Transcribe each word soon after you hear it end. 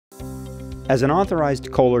As an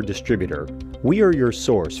authorized Kohler distributor, we are your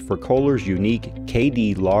source for Kohler's unique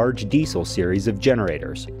KD Large Diesel series of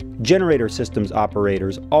generators. Generator systems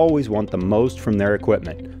operators always want the most from their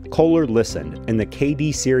equipment. Kohler listened, and the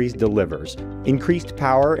KD series delivers increased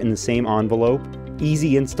power in the same envelope,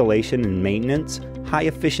 easy installation and maintenance, high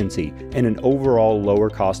efficiency, and an overall lower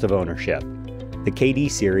cost of ownership. The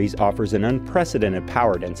KD series offers an unprecedented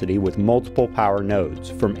power density with multiple power nodes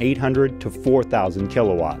from 800 to 4,000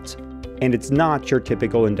 kilowatts. And it's not your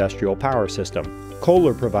typical industrial power system.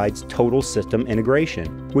 Kohler provides total system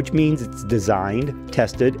integration, which means it's designed,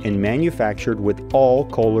 tested, and manufactured with all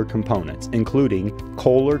Kohler components, including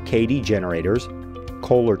Kohler KD Generators,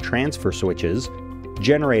 Kohler transfer switches,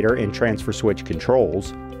 generator and transfer switch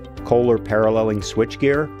controls, Kohler paralleling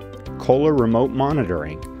switchgear, Kohler remote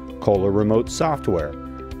monitoring, Kohler remote software,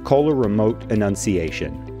 Kohler remote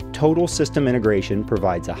enunciation. Total system integration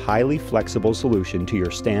provides a highly flexible solution to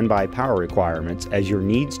your standby power requirements as your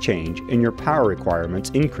needs change and your power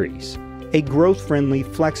requirements increase. A growth-friendly,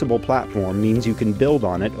 flexible platform means you can build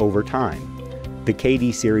on it over time. The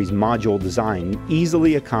KD series module design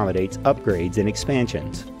easily accommodates upgrades and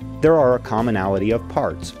expansions. There are a commonality of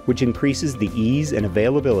parts, which increases the ease and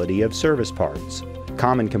availability of service parts.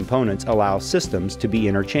 Common components allow systems to be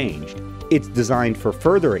interchanged. It's designed for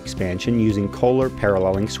further expansion using Kohler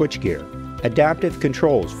paralleling switchgear, adaptive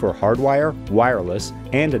controls for hardwire, wireless,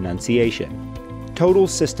 and enunciation. Total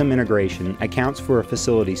system integration accounts for a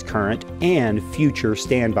facility's current and future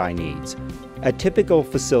standby needs. A typical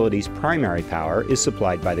facility's primary power is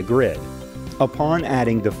supplied by the grid. Upon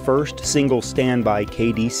adding the first single standby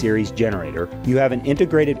KD series generator, you have an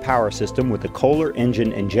integrated power system with a Kohler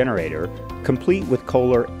engine and generator, complete with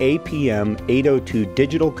Kohler APM 802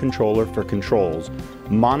 digital controller for controls,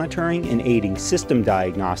 monitoring and aiding system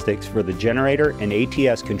diagnostics for the generator and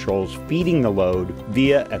ATS controls feeding the load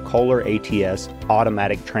via a Kohler ATS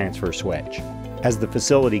automatic transfer switch. As the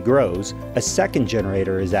facility grows, a second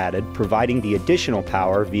generator is added, providing the additional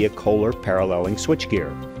power via Kohler paralleling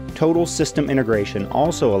switchgear. Total system integration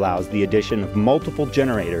also allows the addition of multiple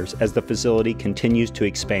generators as the facility continues to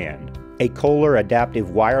expand. A Kohler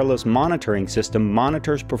adaptive wireless monitoring system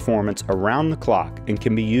monitors performance around the clock and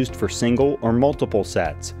can be used for single or multiple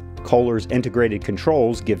sets. Kohler's integrated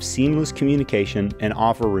controls give seamless communication and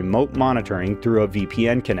offer remote monitoring through a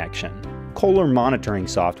VPN connection. Kohler monitoring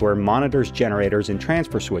software monitors generators and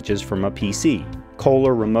transfer switches from a PC.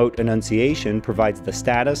 Kohler remote enunciation provides the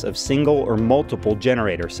status of single or multiple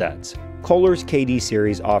generator sets. Kohler's KD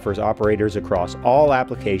series offers operators across all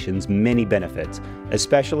applications many benefits,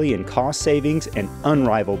 especially in cost savings and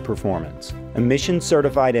unrivaled performance.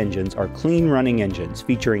 Emission-certified engines are clean-running engines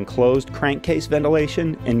featuring closed crankcase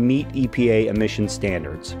ventilation and meet EPA emission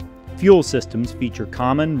standards. Fuel systems feature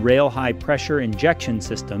common rail high-pressure injection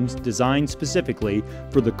systems designed specifically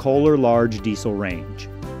for the Kohler large diesel range.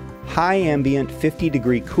 High ambient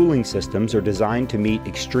 50-degree cooling systems are designed to meet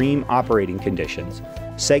extreme operating conditions.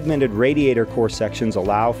 Segmented radiator core sections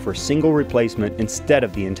allow for single replacement instead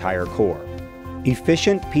of the entire core.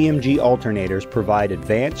 Efficient PMG alternators provide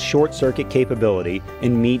advanced short-circuit capability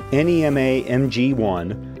and meet NEMA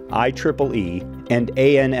MG1, IEEE, and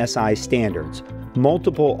ANSI standards.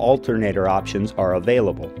 Multiple alternator options are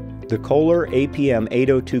available. The Kohler APM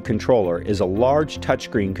 802 controller is a large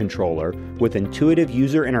touchscreen controller with intuitive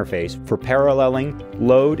user interface for paralleling,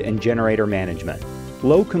 load, and generator management.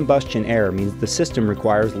 Low combustion air means the system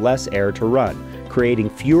requires less air to run, creating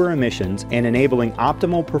fewer emissions and enabling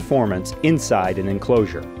optimal performance inside an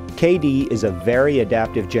enclosure. KD is a very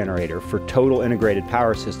adaptive generator for total integrated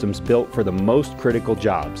power systems built for the most critical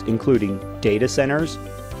jobs, including data centers,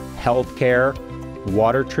 healthcare,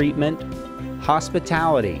 water treatment,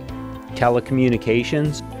 hospitality,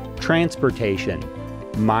 telecommunications, transportation,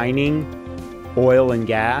 mining, oil and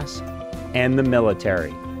gas, and the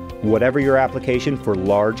military. Whatever your application for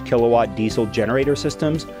large kilowatt diesel generator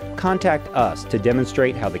systems, contact us to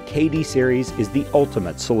demonstrate how the KD series is the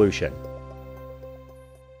ultimate solution.